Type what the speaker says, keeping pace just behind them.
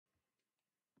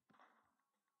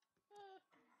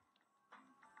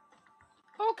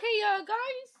Okay,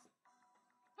 guys,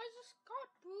 I just got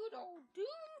boot old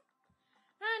Doom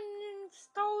and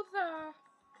installed the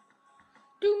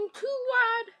Doom 2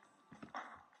 WAD.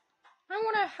 I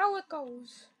wonder how it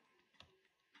goes.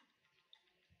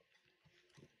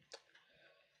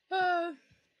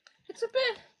 It's a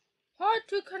bit hard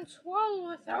to control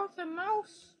without the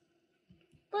mouse,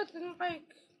 but then,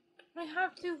 like, I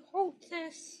have to hold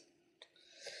this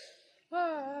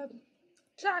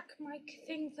jack mic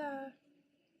thing,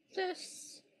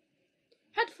 this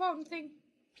headphone thing.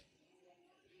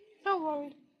 Don't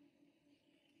worry.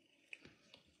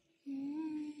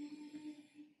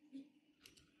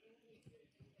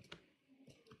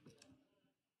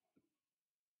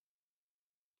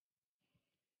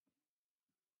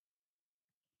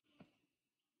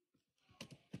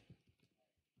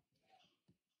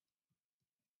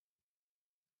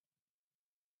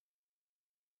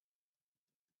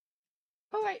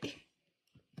 All right.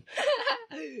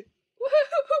 Woo!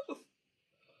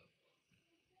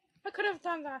 I could have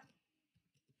done that.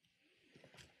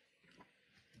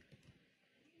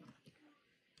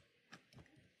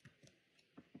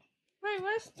 Wait,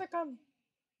 where's the gun?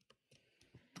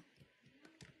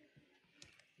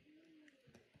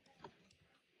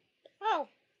 Oh.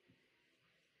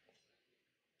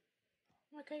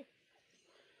 Okay.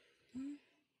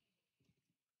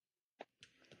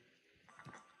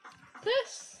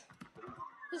 This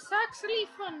is actually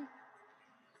fun.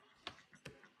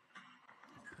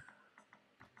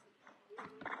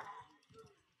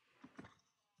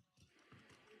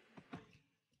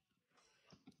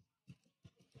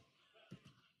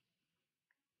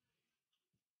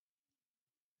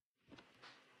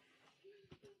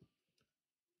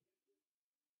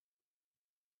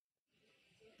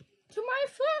 To my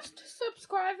first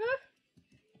subscriber,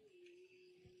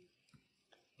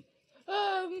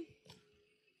 I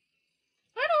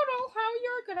don't know how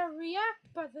you're gonna react,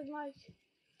 but then, like,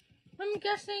 I'm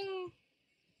guessing,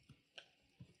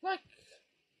 like,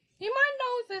 you might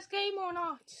know this game or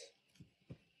not.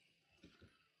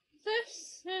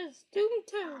 This is Doom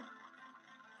 2,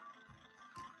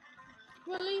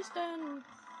 released in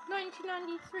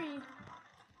 1993.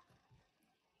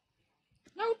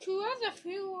 No, two other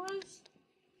few ones.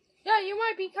 Yeah, you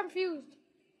might be confused,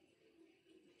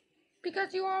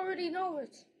 because you already know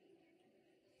it.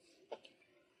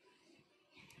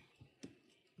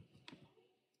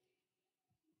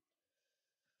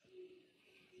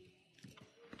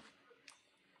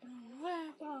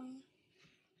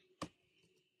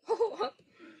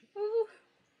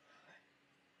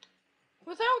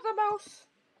 Without the mouse,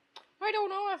 I don't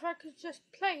know if I could just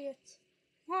play it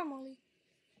normally,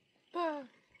 but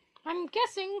I'm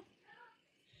guessing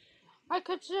I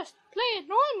could just play it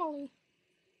normally.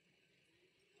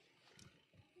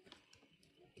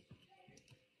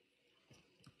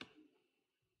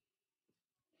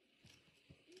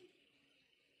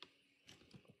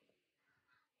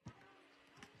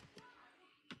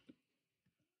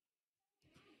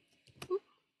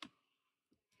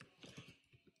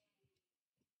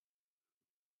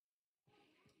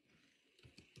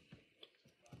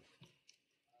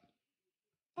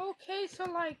 Okay, so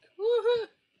like, woohoo!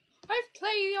 I've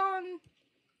played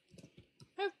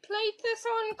this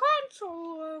on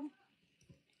console.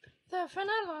 The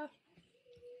vanilla.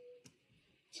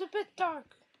 It's a bit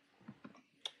dark.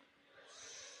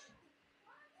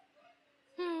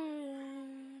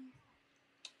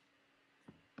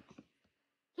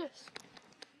 Yes.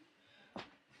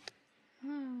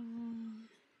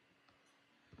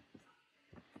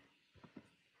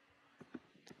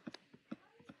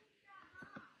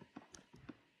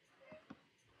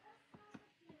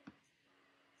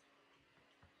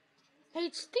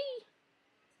 HD.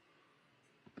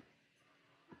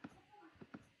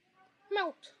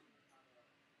 Melt.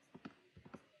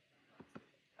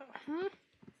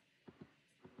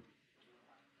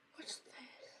 What's this?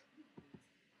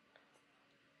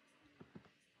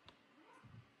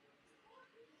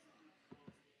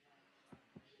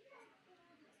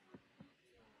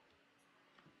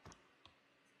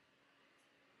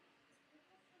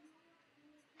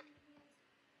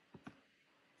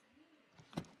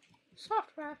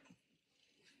 Software.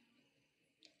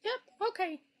 Yep,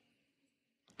 okay.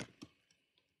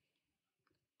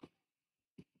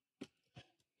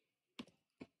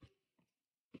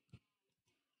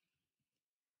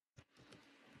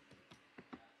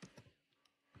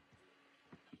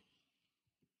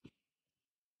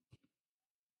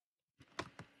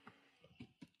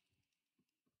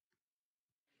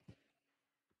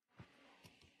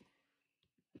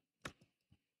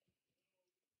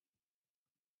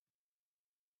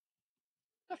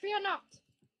 But fear not.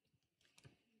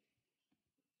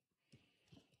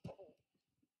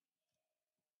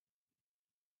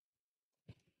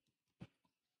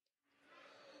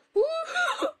 Ooh.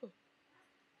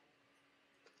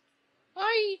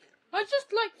 I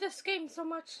just like this game so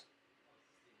much.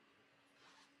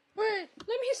 Wait, let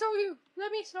me show you.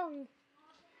 Let me show you.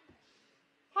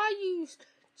 I used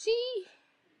G,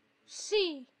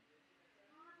 C,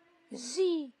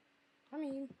 Z. I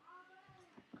mean,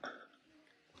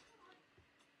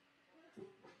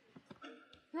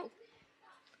 no.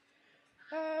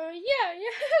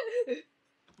 Yeah.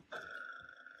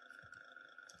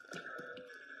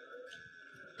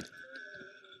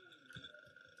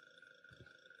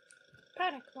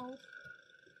 Panic mode.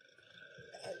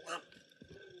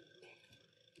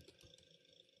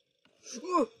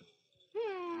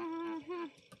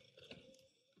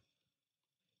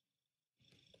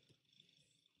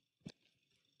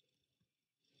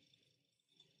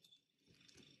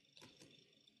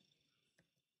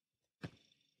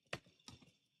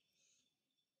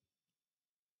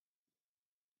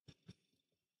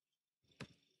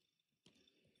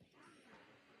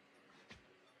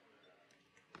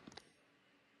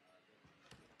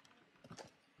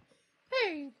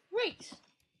 Hey, wait.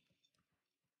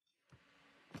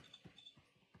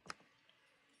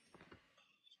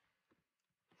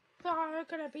 There are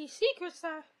gonna be secrets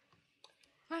there.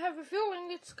 I have a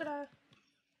feeling it's gonna.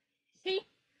 See?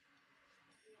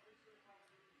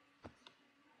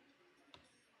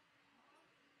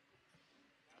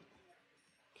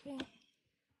 Okay.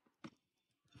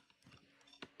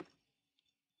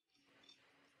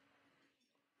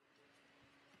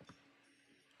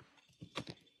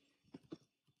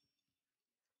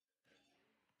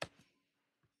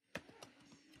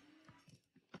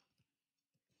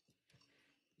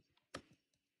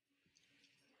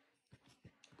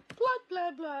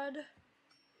 Blood.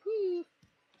 Whew.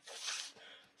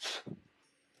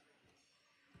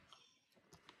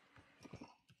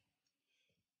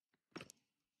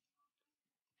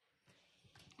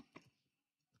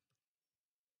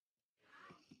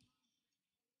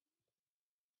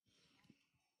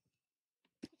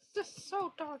 It's just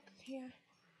so dark here.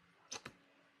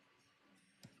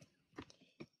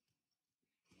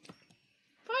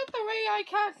 By the way, I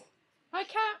can't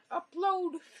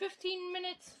upload 15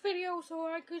 minutes video, so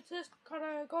I could just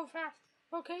kinda go fast,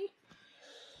 okay?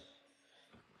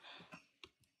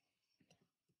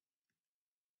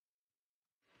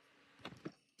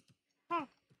 Huh.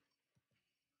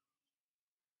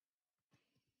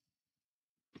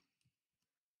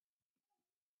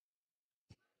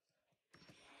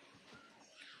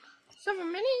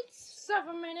 7 minutes?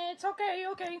 7 minutes,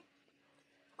 okay.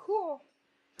 Cool.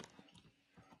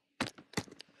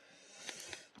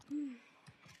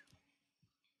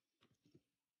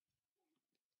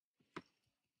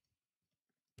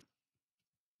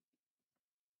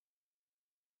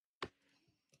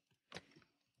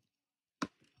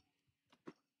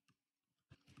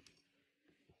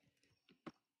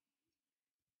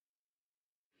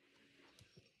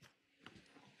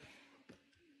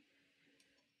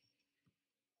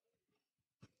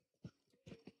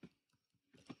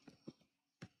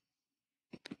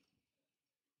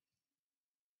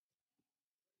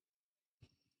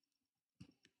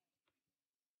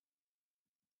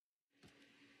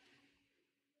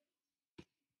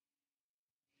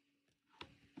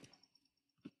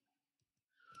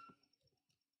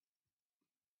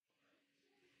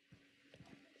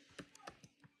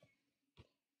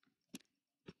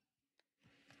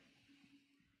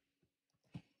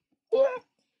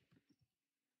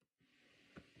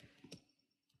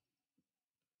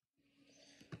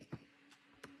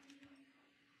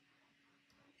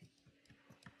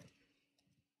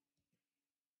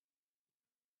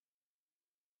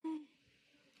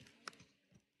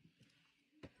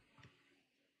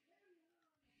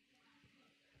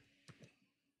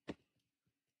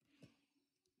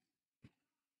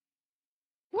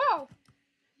 Whoa!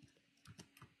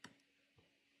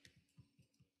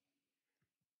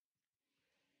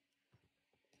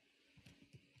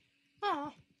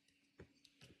 Huh.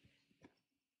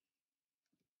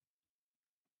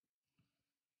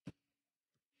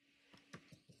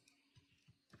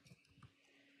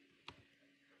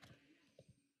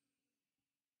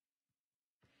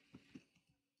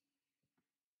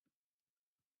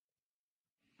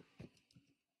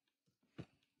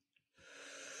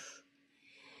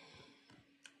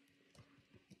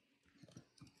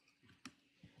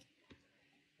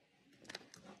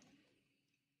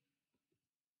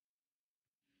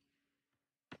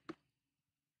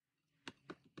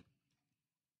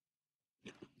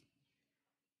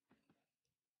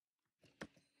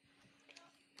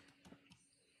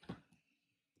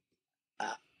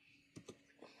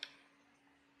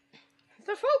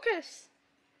 The focus!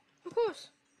 Of course.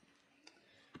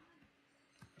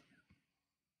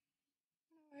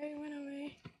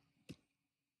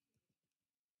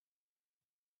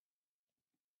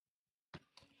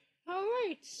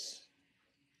 wait.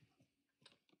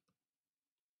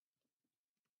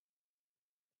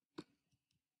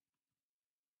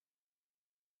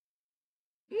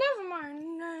 Never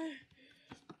mind.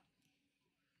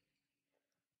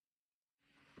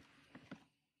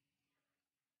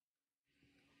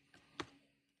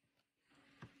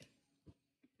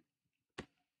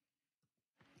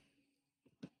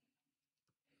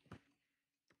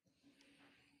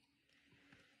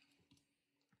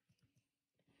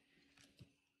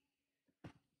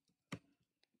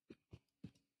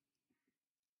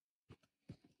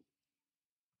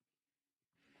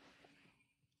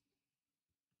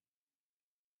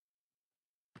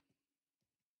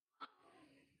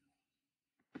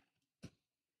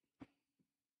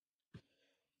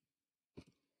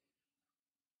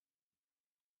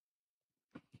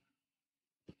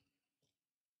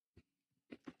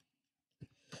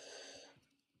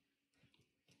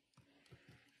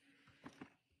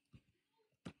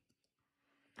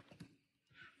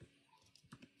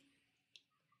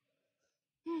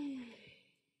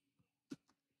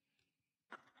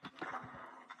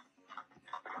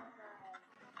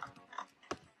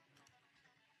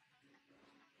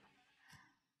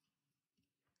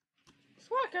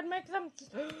 So I could make them.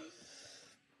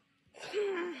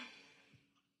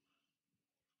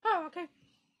 Oh, okay.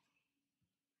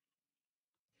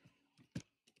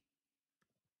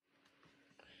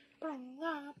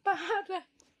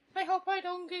 I hope I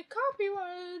don't get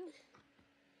copyrighted.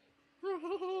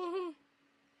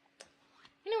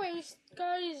 Anyways,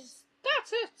 guys,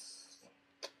 that's it.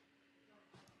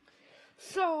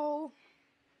 So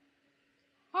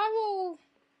I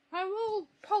will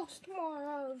post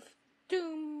more of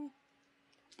Doom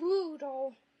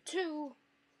Brutal 2.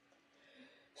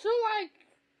 So like,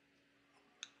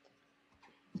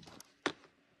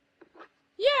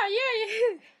 yeah.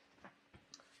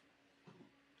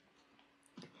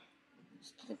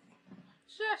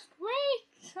 Just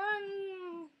wait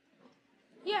and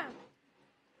yeah.